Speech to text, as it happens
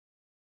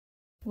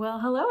Well,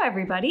 hello,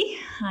 everybody.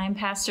 I'm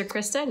Pastor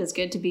Krista. It is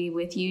good to be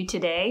with you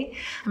today.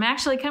 I'm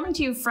actually coming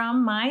to you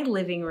from my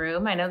living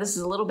room. I know this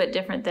is a little bit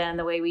different than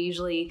the way we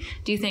usually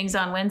do things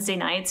on Wednesday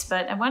nights,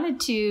 but I wanted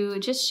to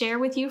just share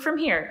with you from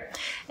here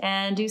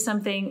and do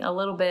something a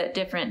little bit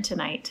different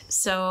tonight.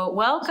 So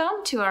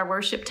welcome to our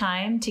worship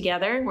time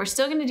together. We're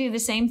still going to do the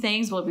same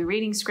things. We'll be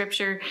reading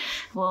scripture.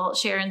 We'll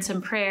share in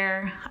some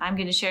prayer. I'm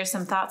going to share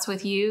some thoughts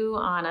with you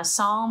on a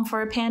psalm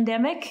for a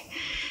pandemic,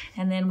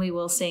 and then we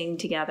will sing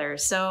together.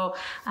 So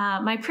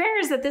my prayer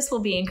is that this will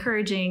be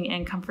encouraging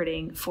and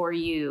comforting for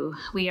you.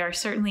 We are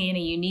certainly in a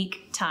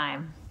unique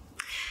time.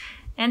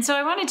 And so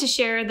I wanted to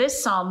share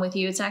this psalm with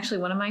you. It's actually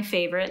one of my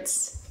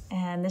favorites.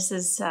 And this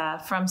is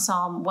from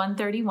Psalm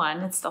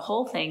 131. It's the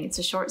whole thing. It's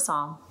a short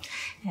psalm.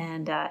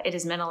 And it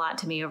has meant a lot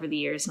to me over the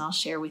years. And I'll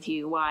share with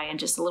you why in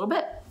just a little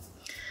bit.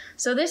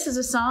 So this is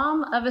a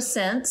psalm of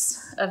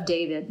ascents of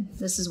David.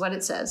 This is what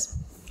it says.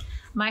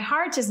 My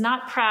heart is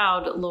not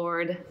proud,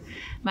 Lord.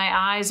 My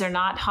eyes are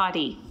not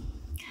haughty.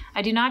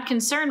 I do not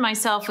concern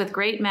myself with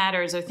great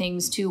matters or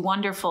things too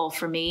wonderful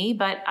for me,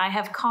 but I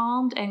have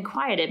calmed and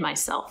quieted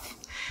myself.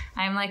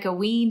 I am like a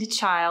weaned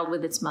child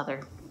with its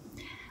mother.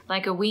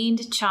 Like a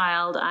weaned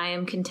child, I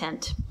am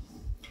content.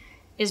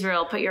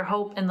 Israel, put your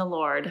hope in the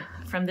Lord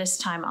from this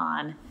time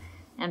on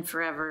and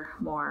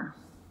forevermore.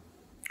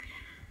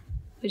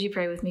 Would you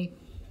pray with me?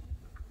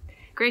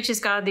 Gracious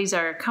God, these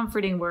are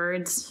comforting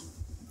words.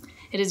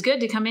 It is good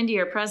to come into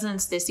your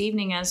presence this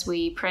evening as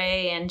we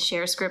pray and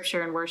share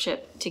scripture and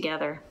worship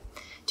together,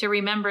 to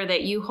remember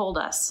that you hold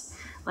us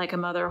like a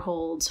mother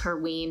holds her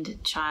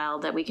weaned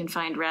child, that we can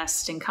find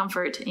rest and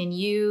comfort in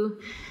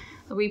you.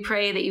 We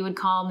pray that you would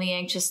calm the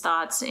anxious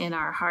thoughts in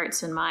our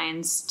hearts and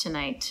minds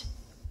tonight,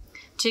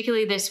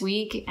 particularly this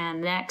week and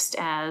next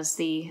as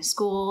the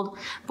school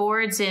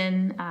boards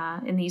in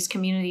these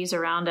communities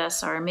around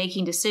us are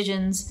making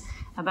decisions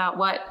about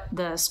what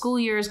the school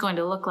year is going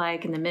to look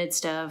like in the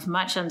midst of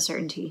much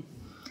uncertainty.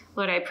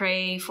 Lord, I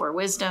pray for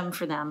wisdom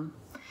for them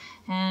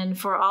and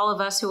for all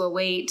of us who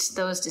await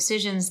those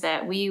decisions,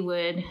 that we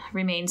would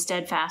remain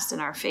steadfast in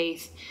our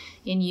faith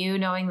in you,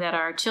 knowing that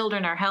our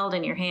children are held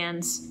in your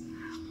hands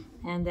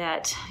and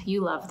that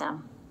you love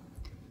them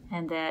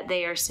and that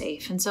they are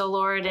safe. And so,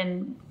 Lord,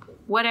 in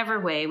whatever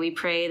way, we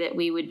pray that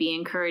we would be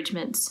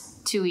encouragements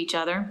to each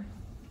other.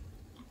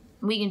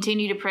 We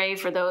continue to pray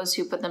for those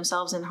who put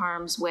themselves in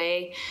harm's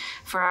way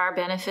for our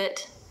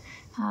benefit,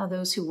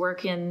 those who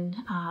work in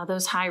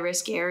those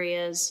high-risk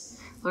areas.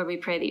 Lord, we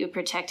pray that you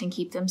protect and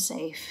keep them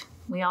safe.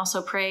 We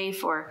also pray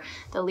for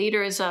the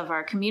leaders of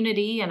our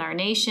community and our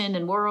nation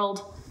and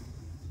world.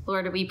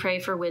 Lord, we pray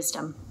for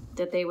wisdom,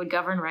 that they would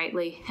govern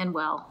rightly and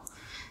well.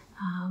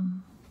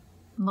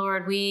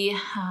 Lord, we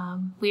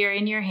are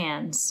in your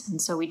hands,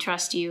 and so we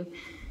trust you.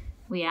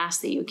 We ask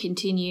that you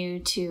continue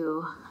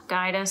to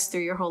guide us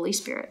through your Holy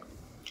Spirit.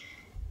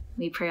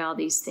 We pray all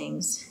these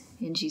things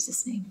in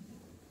Jesus' name.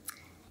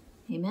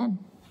 Amen.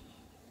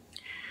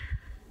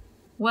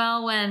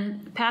 Well,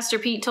 when Pastor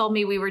Pete told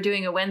me we were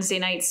doing a Wednesday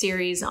night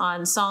series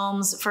on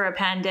Psalms for a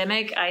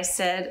pandemic, I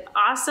said,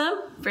 awesome,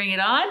 bring it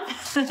on.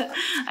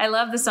 I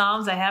love the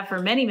Psalms. I have for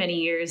many, many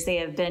years. They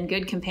have been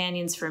good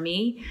companions for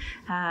me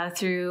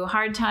through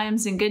hard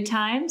times and good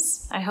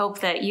times. I hope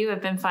that you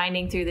have been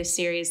finding through this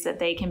series that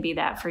they can be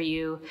that for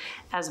you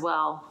as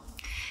well.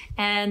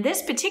 And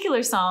this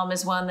particular psalm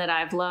is one that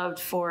I've loved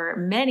for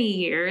many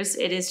years.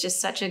 It is just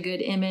such a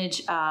good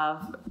image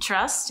of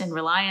trust and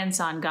reliance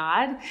on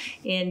God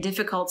in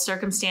difficult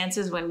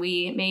circumstances when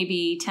we may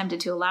be tempted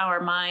to allow our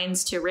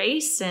minds to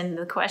race and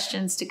the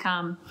questions to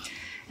come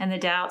and the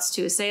doubts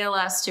to assail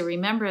us, to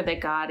remember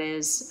that God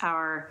is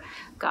our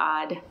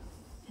God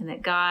and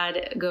that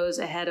God goes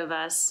ahead of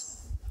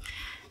us.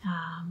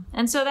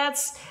 And so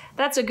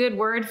that's a good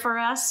word for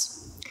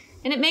us.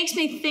 And it makes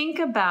me think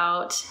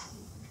about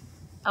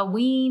a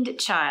weaned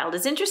child.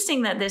 It's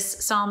interesting that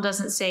this psalm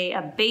doesn't say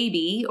a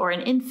baby or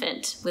an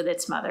infant with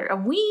its mother. A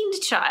weaned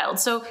child,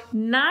 so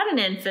not an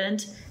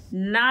infant,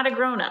 not a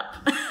grown-up.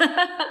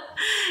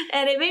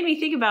 And it made me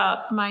think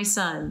about my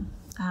son,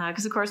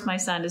 because of course my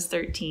son is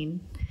 13.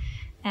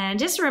 And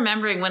just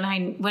remembering when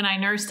I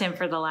nursed him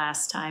for the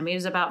last time, he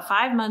was about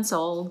 5 months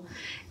old,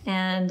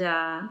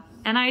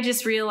 and I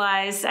just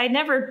realized I'd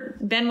never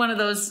been one of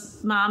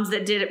those moms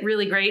that did it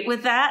really great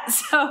with that.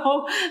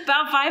 So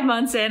about 5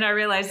 months in, I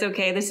realized,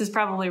 okay, this has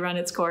probably run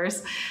its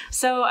course.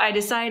 So I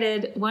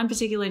decided one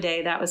particular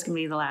day that was going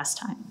to be the last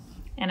time.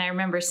 And I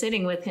remember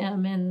sitting with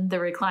him in the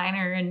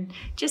recliner and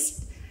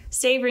just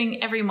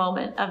savoring every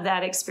moment of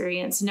that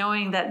experience,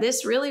 knowing that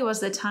this really was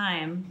the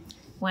time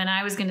when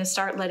I was going to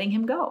start letting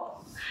him go.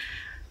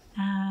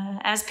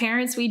 As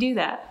parents, we do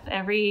that.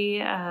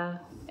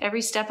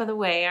 Every step of the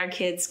way, our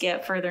kids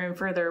get further and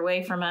further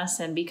away from us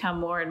and become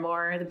more and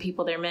more the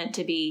people they're meant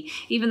to be.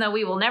 Even though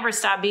we will never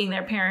stop being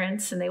their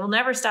parents and they will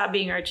never stop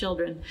being our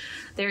children,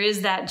 there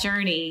is that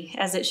journey,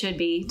 as it should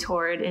be,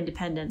 toward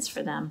independence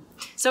for them.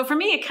 So for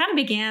me, it kind of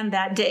began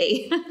that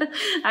day.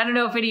 I don't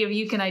know if any of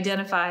you can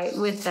identify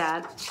with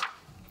that.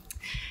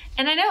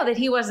 And I know that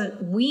he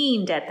wasn't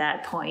weaned at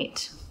that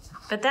point,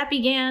 But that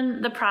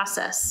began the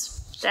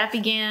process. That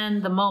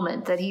began the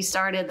moment that he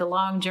started the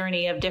long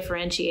journey of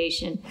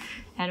differentiation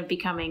and of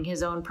becoming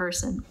his own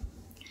person.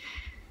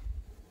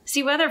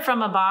 See, whether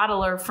from a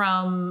bottle or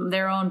from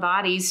their own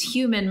bodies,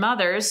 human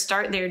mothers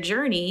start their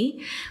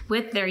journey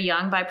with their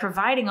young by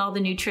providing all the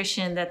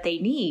nutrition that they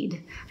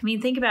need. I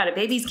mean, think about it.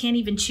 Babies can't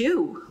even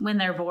chew when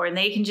they're born.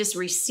 They can just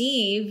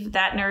receive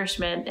that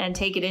nourishment and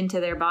take it into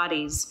their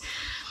bodies.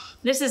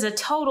 This is a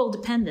total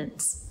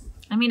dependence.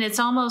 I mean, it's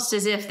almost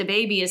as if the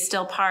baby is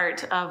still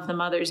part of the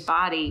mother's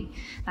body.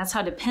 That's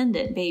how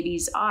dependent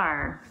babies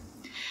are.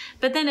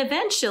 But then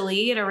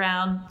eventually, at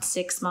around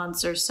 6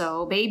 months or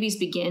so, babies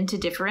begin to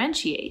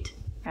differentiate,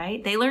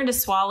 right? They learn to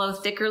swallow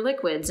thicker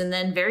liquids and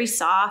then very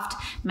soft,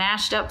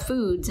 mashed up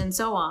foods and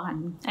so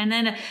on. And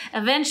then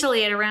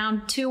eventually at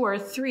around 2 or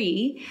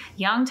 3,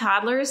 young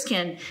toddlers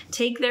can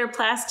take their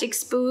plastic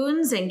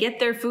spoons and get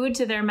their food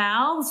to their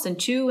mouths and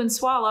chew and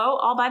swallow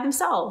all by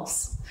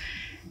themselves.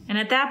 And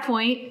at that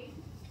point,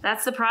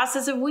 that's the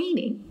process of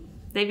weaning.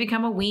 They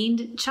become a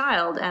weaned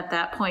child at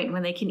that point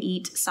when they can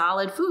eat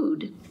solid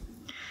food.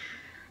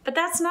 But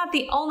that's not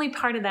the only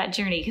part of that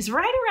journey, because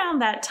right around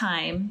that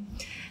time,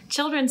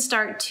 children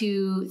start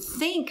to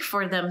think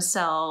for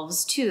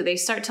themselves too. They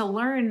start to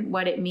learn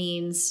what it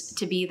means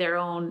to be their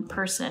own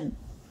person.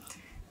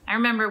 I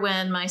remember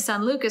when my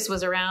son Lucas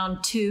was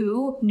around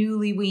 2,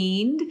 newly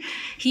weaned,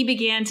 he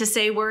began to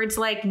say words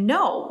like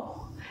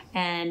no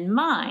and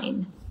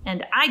mine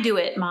and I do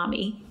it,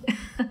 mommy.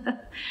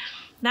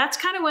 That's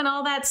kind of when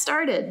all that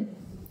started.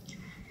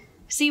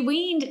 See,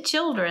 weaned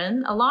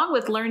children, along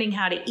with learning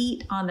how to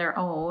eat on their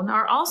own,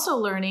 are also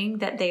learning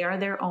that they are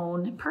their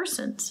own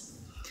persons.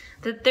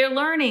 That they're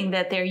learning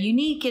that they're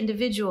unique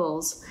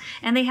individuals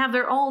and they have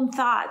their own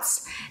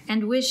thoughts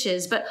and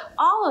wishes. But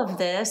all of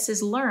this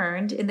is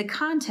learned in the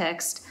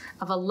context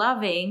of a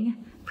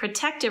loving,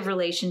 protective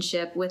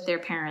relationship with their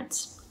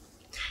parents.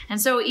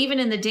 And so even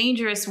in the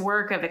dangerous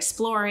work of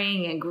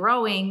exploring and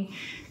growing,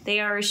 they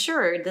are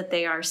assured that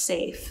they are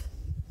safe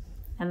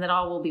and that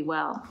all will be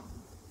well.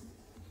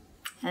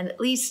 And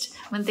at least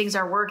when things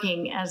are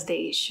working as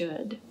they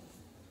should.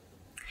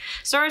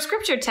 So our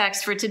scripture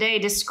text for today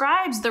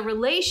describes the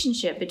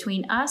relationship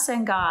between us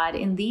and God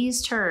in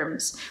these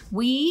terms.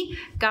 We,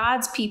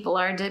 God's people,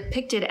 are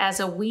depicted as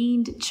a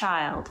weaned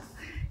child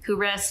who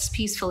rests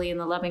peacefully in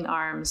the loving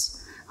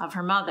arms of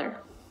her mother.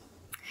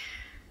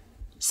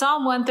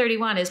 Psalm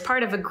 131 is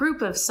part of a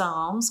group of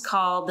psalms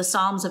called the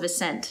Psalms of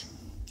Ascent.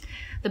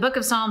 The book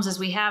of Psalms, as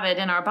we have it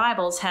in our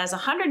Bibles, has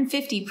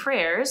 150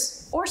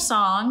 prayers or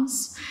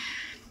songs.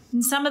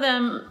 And some of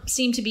them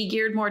seem to be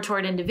geared more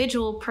toward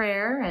individual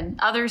prayer, and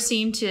others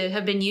seem to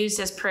have been used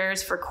as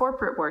prayers for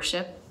corporate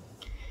worship.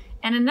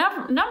 And a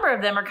number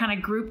of them are kind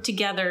of grouped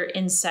together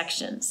in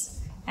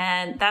sections.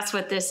 And that's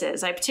what this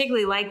is. I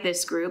particularly like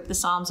this group, the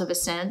Psalms of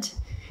Ascent,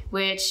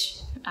 which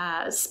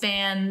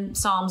span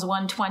Psalms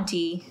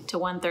 120 to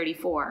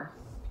 134.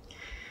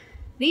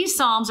 These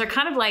psalms are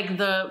kind of like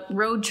the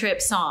road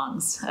trip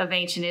songs of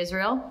ancient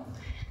Israel.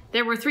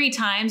 There were 3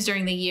 times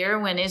during the year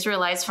when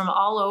Israelites from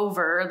all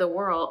over the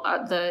world,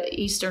 the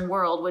Eastern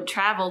world, would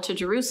travel to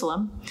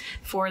Jerusalem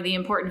for the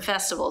important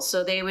festivals.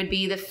 So they would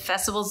be the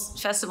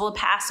festival of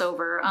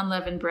Passover,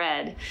 unleavened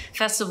bread,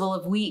 festival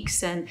of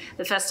weeks, and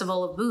the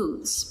festival of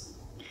booths.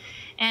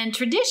 And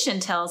tradition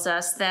tells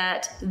us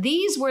that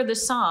these were the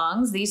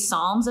songs, these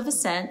Psalms of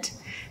Ascent,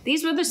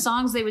 these were the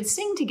songs they would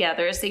sing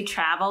together as they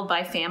traveled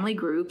by family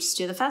groups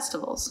to the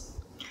festivals.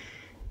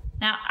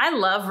 Now, I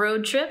love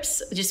road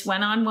trips. I just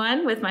went on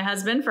one with my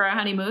husband for our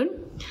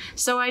honeymoon.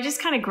 So I just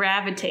kind of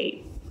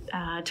gravitate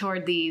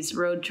toward these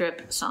road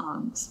trip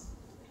songs.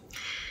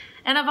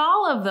 And of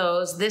all of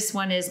those, this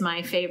one is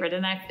my favorite.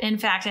 And in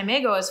fact, I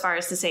may go as far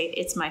as to say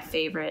it's my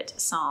favorite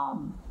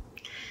psalm.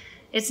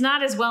 It's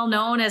not as well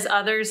known as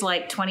others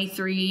like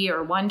 23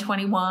 or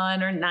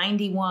 121 or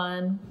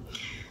 91.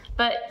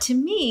 But to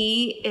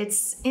me,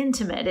 it's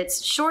intimate.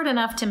 It's short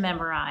enough to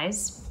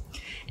memorize.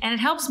 And it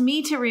helps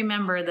me to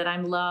remember that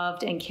I'm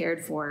loved and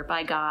cared for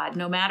by God,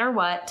 no matter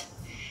what,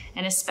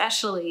 and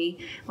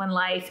especially when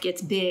life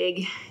gets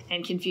big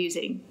and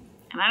confusing.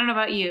 And I don't know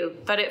about you,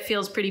 but it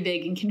feels pretty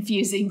big and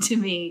confusing to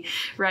me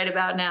right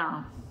about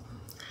now.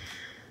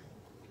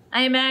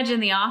 I imagine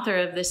the author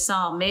of this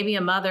psalm, maybe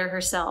a mother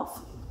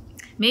herself,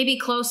 maybe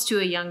close to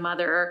a young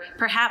mother, or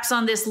perhaps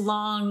on this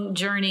long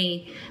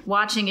journey,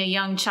 watching a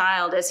young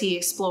child as he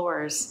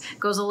explores,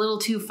 goes a little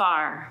too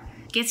far,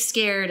 gets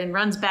scared and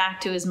runs back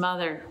to his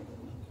mother,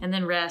 and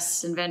then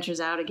rests and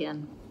ventures out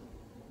again.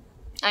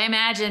 I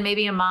imagine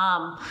maybe a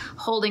mom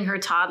holding her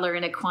toddler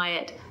in a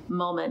quiet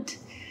moment,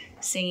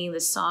 singing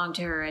this song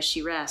to her as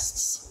she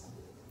rests.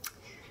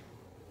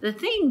 The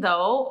thing,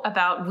 though,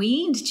 about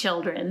weaned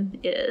children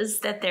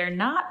is that they're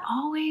not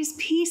always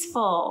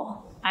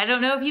peaceful. I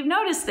don't know if you've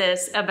noticed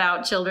this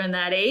about children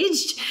that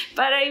age,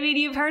 but I mean,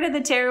 you've heard of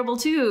the terrible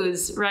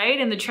 2s, right?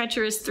 And the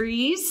treacherous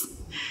 3s.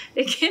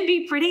 It can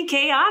be pretty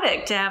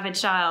chaotic to have a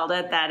child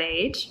at that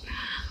age.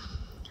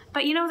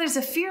 But you know, there's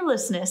a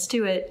fearlessness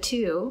to it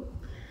too.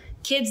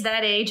 Kids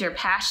that age are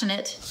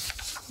passionate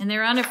And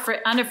they're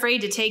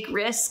unafraid to take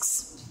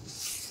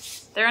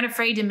risks. They're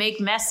unafraid to make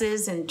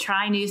messes and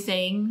try new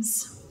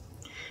things,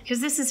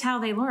 because this is how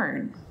they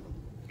learn.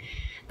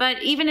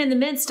 But even in the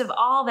midst of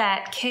all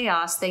that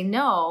chaos, they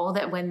know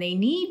that when they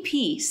need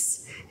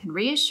peace and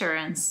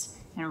reassurance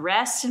and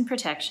rest and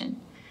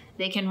protection,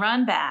 they can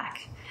run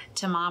back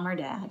to mom or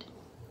dad,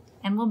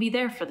 and we'll be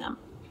there for them.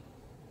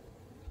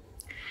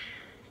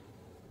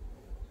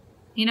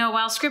 You know,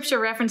 while scripture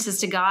references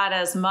to God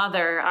as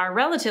mother are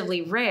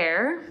relatively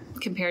rare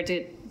compared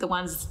to the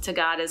ones to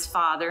God as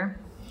father,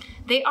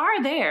 they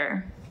are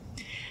there.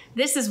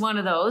 This is one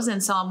of those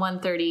in Psalm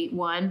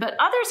 131, but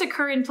others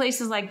occur in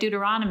places like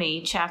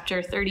Deuteronomy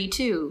chapter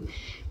 32,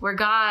 where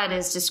God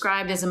is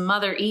described as a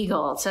mother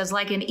eagle. It says,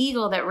 like an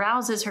eagle that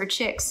rouses her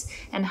chicks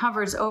and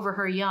hovers over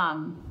her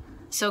young,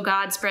 so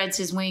God spreads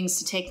his wings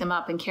to take them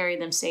up and carry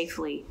them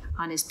safely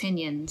on his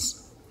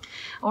pinions.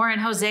 Or in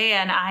Hosea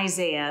and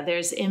Isaiah,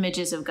 there's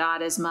images of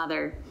God as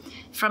mother.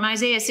 From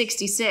Isaiah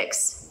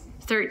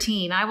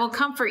 66:13, I will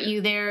comfort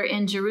you there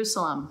in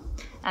Jerusalem,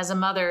 as a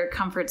mother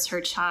comforts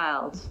her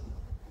child.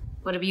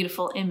 What a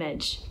beautiful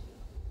image.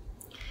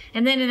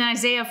 And then in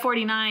Isaiah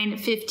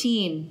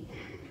 49:15,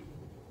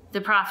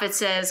 the prophet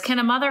says, can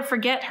a mother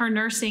forget her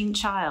nursing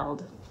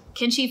child?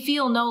 Can she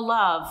feel no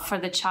love for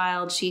the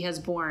child she has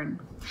born?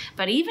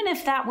 But even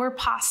if that were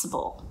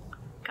possible,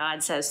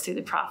 God says through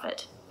the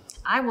prophet,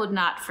 I would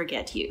not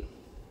forget you.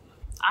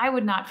 I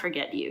would not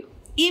forget you.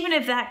 Even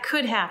if that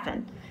could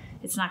happen,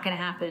 it's not going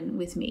to happen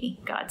with me,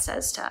 God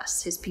says to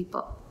us, his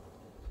people.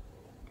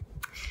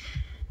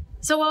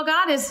 So while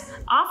God is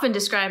often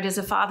described as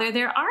a father,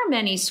 there are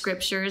many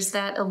scriptures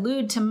that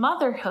allude to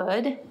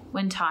motherhood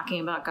when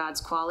talking about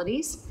God's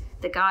qualities.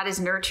 That God is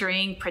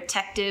nurturing,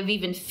 protective,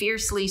 even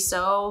fiercely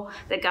so.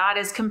 That God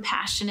is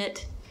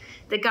compassionate.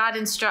 That God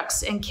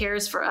instructs and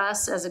cares for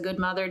us as a good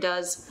mother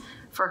does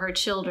for her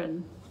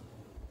children.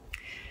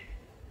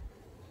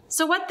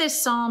 So what this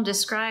psalm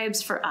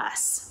describes for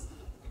us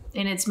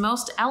in its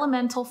most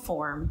elemental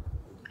form,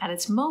 at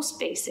its most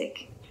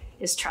basic,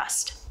 is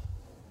trust.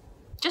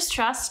 Just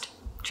trust,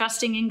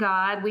 trusting in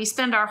God. We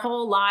spend our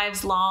whole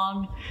lives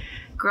long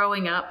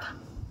growing up.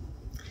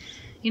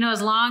 You know,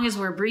 as long as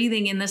we're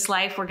breathing in this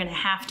life, we're going to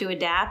have to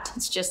adapt.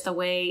 It's just the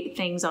way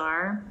things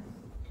are.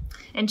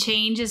 And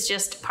change is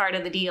just part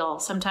of the deal.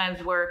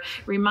 Sometimes we're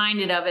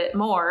reminded of it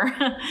more,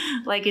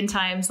 like in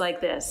times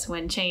like this,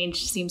 when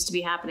change seems to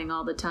be happening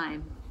all the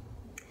time.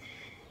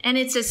 And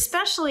it's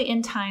especially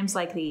in times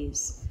like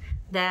these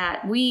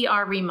that we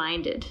are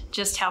reminded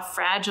just how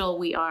fragile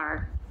we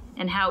are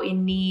and how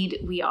in need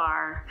we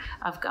are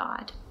of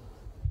God.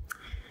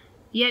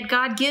 Yet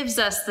God gives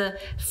us the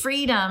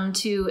freedom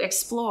to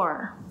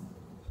explore,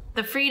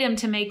 the freedom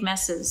to make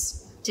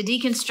messes, to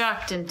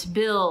deconstruct and to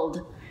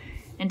build,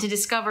 and to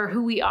discover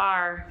who we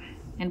are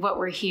and what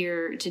we're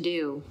here to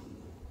do.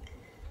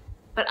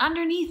 But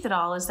underneath it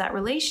all is that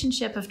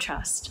relationship of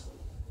trust,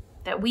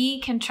 that we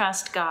can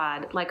trust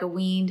God like a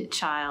weaned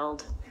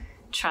child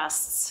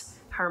trusts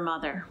her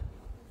mother.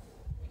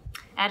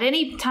 At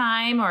any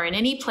time or in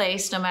any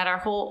place, no matter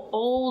how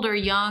old or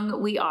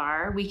young we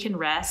are, we can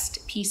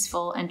rest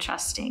peaceful and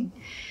trusting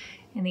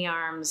in the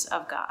arms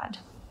of God.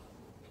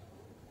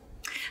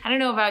 I don't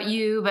know about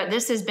you, but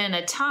this has been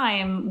a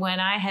time when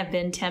I have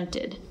been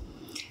tempted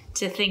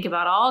to think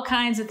about all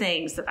kinds of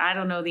things that I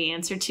don't know the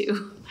answer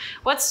to.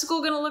 What's school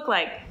going to look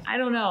like? I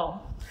don't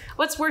know.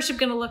 What's worship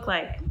going to look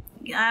like?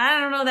 I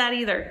don't know that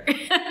either.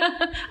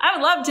 I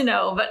would love to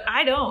know, but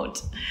I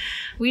don't.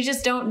 We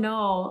just don't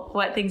know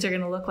what things are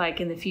going to look like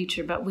in the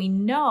future, but we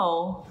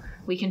know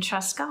we can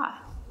trust God.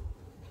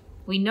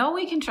 We know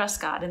we can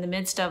trust God in the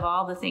midst of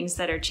all the things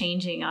that are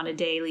changing on a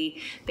daily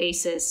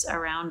basis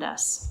around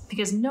us,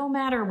 because no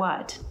matter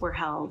what, we're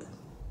held.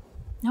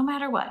 No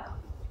matter what.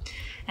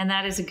 And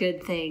that is a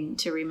good thing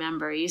to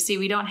remember. You see,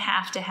 we don't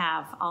have to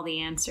have all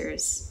the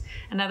answers.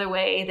 Another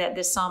way that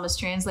this psalm is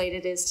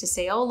translated is to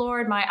say, "Oh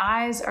Lord, my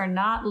eyes are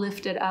not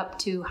lifted up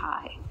too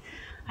high.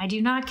 I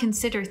do not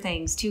consider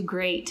things too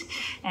great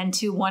and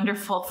too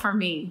wonderful for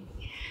me,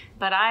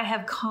 but I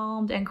have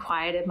calmed and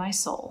quieted my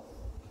soul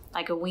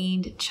like a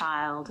weaned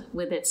child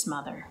with its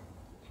mother."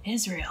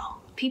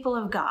 Israel, people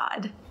of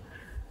God,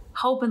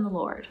 hope in the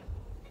Lord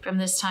from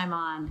this time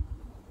on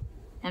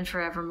and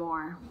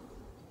forevermore.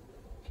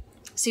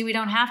 See, we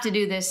don't have to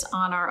do this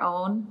on our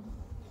own.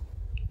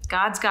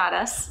 God's got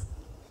us.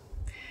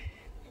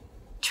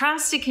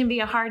 Trust, it can be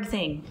a hard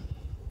thing.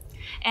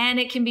 And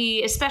it can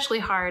be especially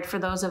hard for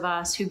those of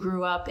us who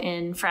grew up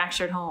in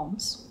fractured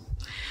homes.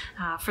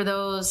 For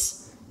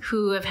those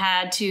who have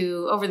had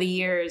to, over the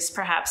years,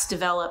 perhaps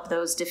develop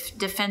those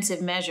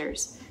defensive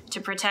measures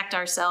to protect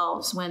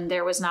ourselves when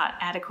there was not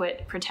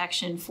adequate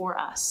protection for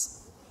us.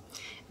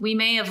 We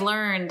may have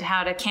learned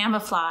how to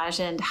camouflage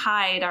and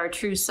hide our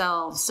true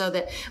selves so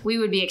that we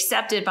would be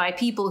accepted by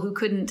people who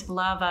couldn't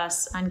love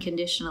us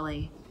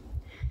unconditionally.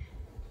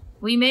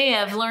 We may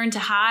have learned to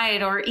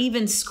hide or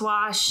even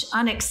squash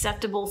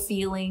unacceptable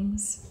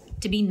feelings,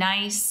 to be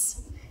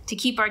nice, to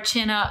keep our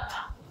chin up.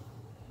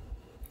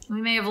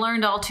 We may have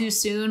learned all too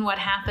soon what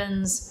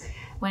happens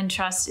when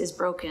trust is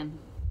broken.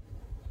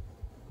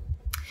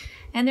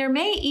 And there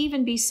may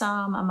even be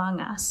some among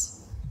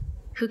us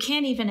who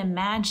can't even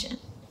imagine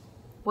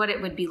what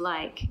it would be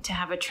like to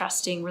have a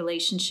trusting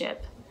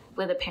relationship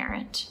with a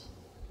parent.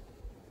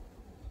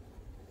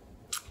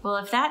 Well,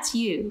 if that's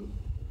you,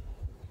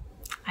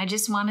 I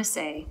just want to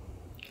say,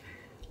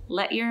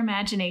 let your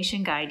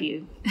imagination guide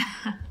you.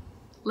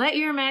 Let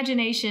your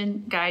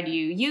imagination guide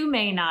you. You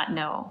may not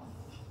know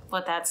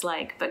what that's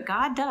like, but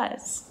God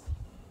does.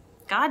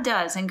 God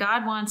does, and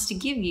God wants to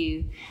give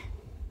you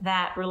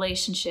that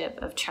relationship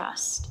of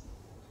trust.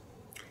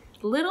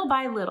 Little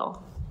by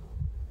little,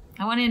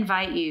 I want to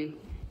invite you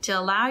to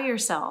allow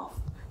yourself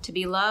to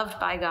be loved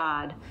by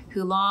God,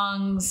 who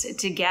longs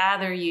to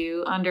gather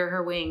you under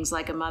her wings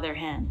like a mother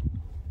hen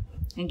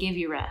and give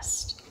you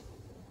rest.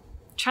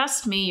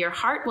 Trust me, your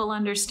heart will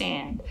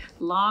understand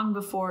long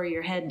before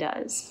your head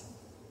does.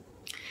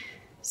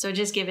 So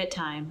just give it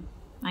time.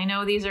 I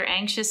know these are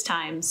anxious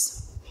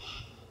times,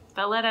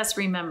 but let us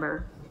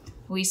remember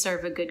we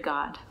serve a good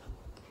God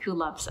who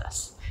loves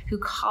us, who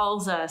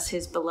calls us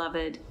his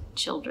beloved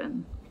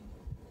children.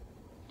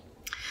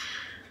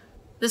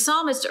 The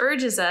psalmist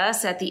urges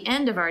us at the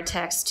end of our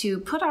text to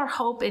put our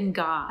hope in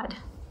God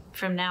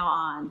from now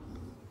on,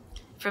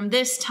 from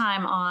this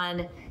time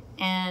on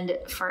and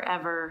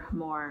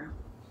forevermore.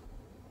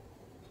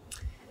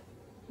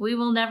 We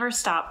will never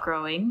stop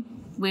growing.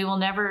 We will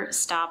never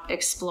stop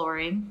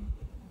exploring.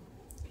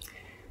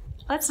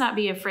 Let's not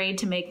be afraid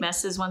to make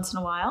messes once in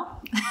a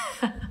while.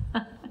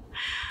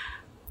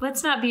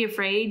 Let's not be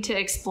afraid to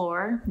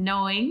explore,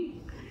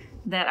 knowing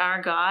that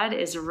our God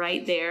is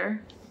right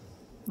there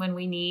when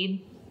we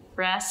need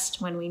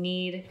rest, when we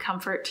need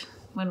comfort,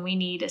 when we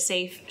need a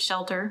safe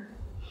shelter.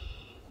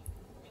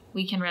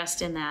 We can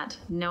rest in that,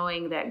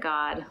 knowing that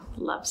God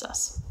loves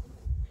us.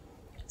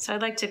 So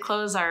I'd like to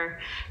close our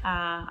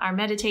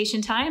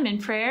meditation time in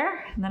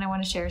prayer, and then I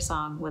want to share a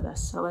song with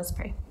us. So let's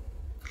pray.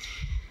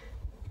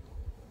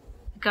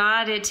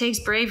 God, it takes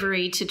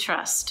bravery to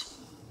trust.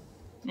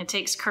 It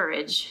takes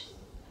courage,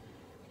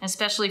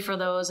 especially for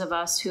those of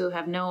us who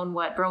have known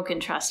what broken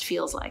trust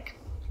feels like.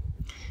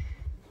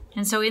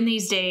 And so in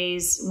these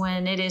days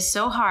when it is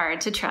so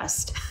hard to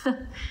trust,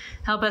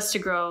 help us to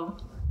grow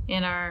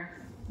in our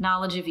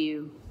knowledge of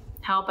you.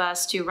 Help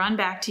us to run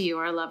back to you,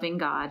 our loving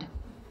God,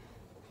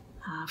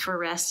 for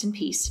rest and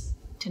peace,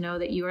 to know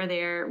that you are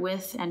there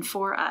with and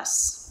for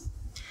us.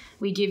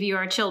 We give you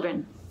our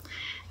children.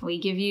 We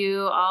give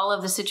you all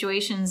of the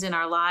situations in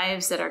our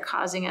lives that are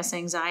causing us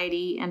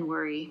anxiety and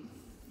worry.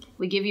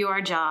 We give you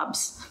our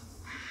jobs.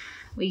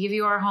 We give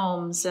you our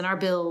homes and our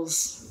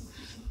bills.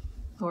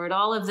 Lord,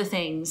 all of the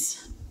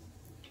things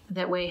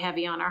that weigh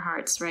heavy on our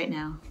hearts right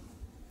now.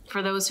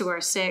 For those who are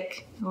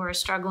sick, who are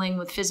struggling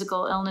with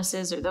physical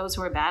illnesses, or those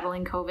who are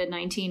battling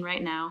COVID-19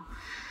 right now,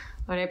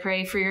 Lord, I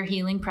pray for your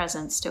healing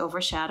presence to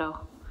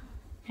overshadow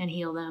and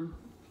heal them.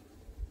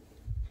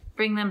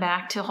 Bring them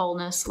back to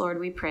wholeness, Lord,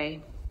 we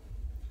pray.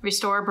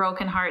 Restore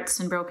broken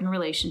hearts and broken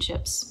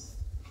relationships.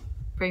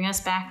 Bring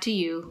us back to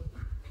you,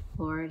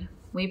 Lord,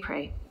 we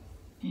pray.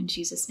 In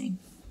Jesus' name,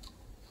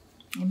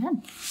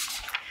 amen.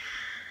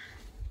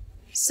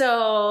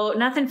 So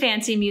nothing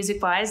fancy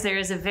music-wise. There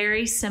is a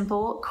very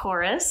simple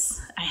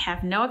chorus. I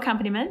have no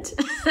accompaniment,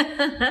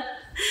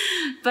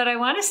 but I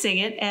want to sing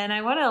it, and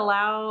I want to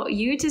allow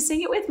you to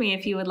sing it with me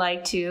if you would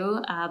like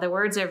to. The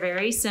words are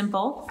very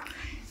simple,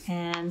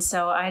 and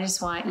so I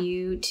just want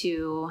you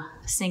to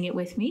sing it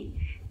with me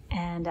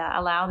and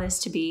allow this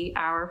to be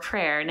our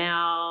prayer.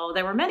 Now,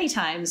 there were many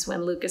times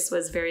when Lucas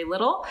was very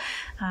little,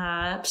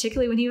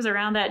 particularly when he was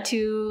around that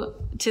 2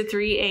 to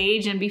 3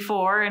 age and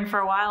before, and for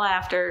a while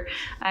after,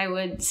 I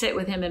would sit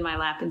with him in my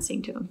lap and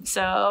sing to him.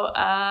 So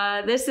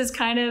this is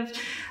kind of,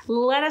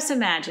 let us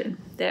imagine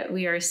that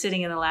we are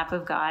sitting in the lap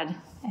of God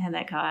and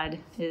that God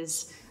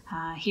is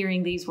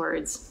hearing these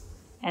words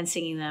and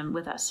singing them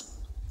with us.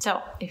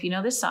 So if you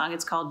know this song,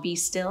 it's called Be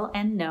Still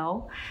and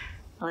Know.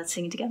 Let's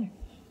sing it together.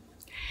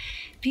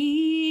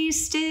 Be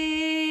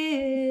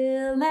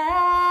still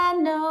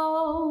and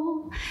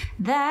know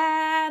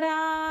that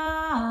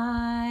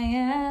I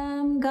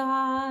am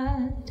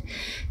God.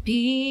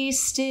 Be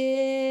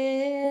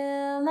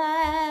still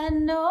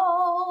and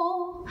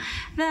know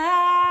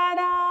that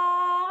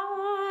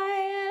I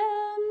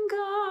am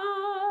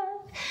God.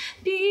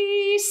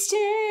 Be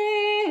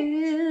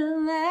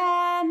still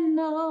and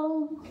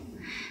know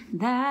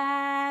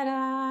that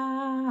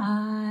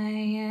I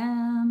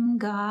am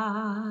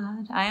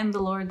God. I am the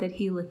Lord that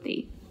healeth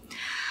thee.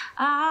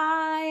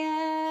 I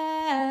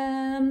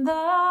am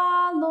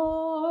the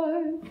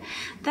Lord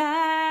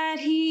that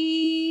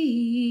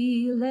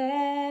healeth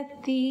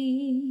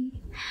thee.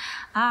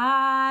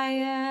 I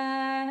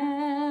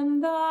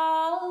am the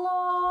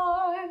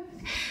Lord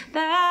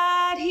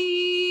that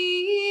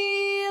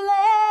healeth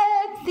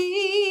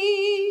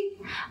thee.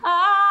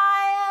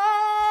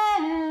 I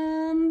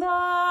am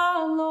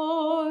the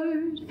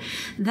Lord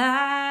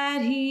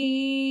that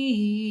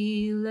healeth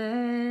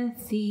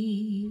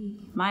thee.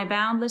 My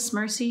boundless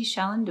mercy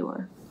shall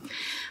endure.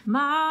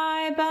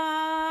 My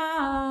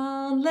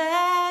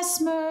boundless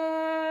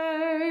mercy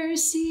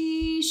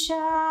mercy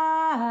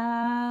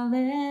shall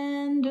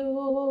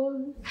endure.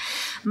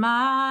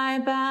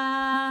 My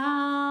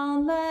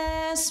boundless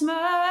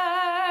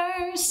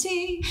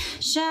mercy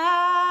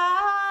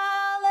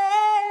shall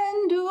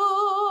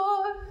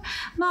endure.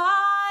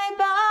 My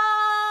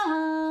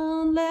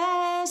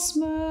boundless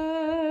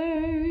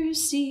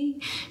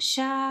mercy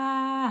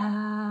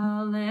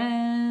shall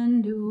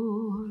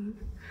endure.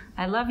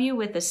 I love you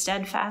with a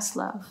steadfast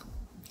love.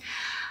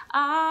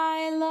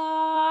 I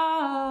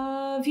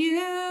love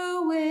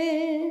you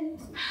with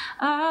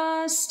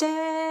a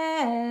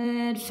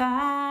steadfast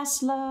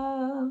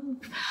love.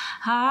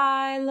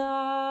 I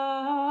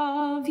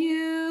love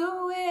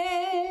you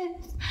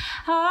with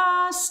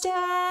a steadfast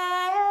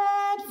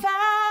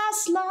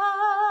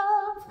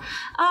love.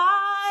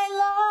 I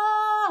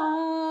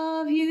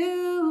love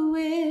you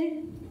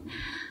with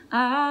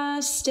a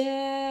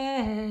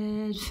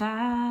steadfast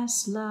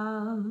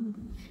love.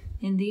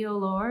 In thee, O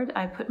Lord,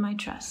 I put my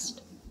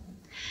trust.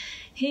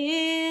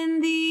 In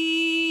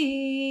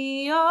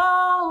thee,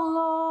 O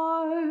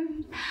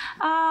Lord,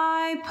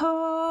 I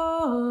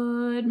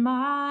put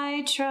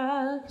my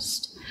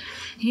trust.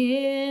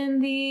 In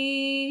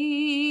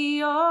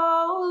thee,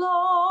 O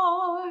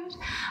Lord,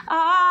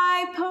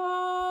 I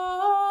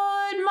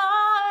put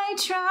my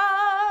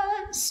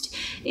trust.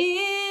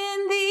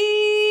 In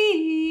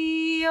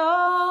thee,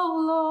 O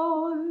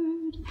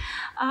Lord,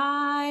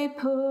 I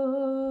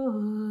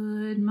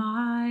put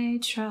my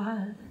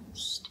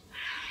trust.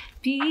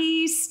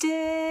 Be still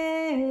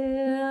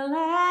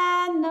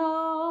and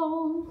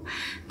know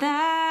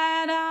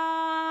that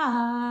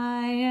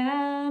I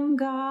am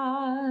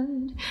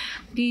God.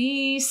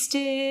 Be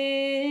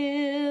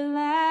still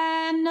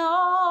and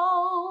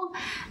know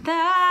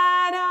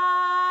that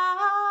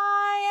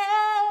I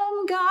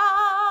am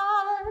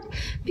God.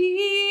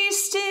 Be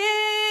still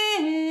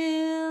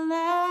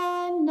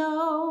and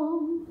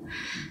know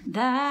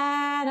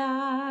that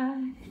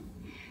I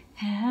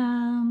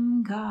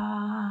am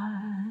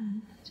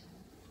God.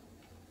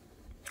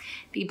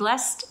 Be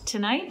blessed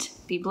tonight.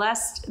 Be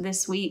blessed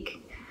this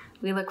week.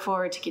 We look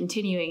forward to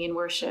continuing in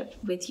worship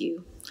with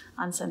you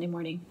on Sunday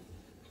morning.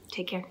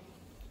 Take care.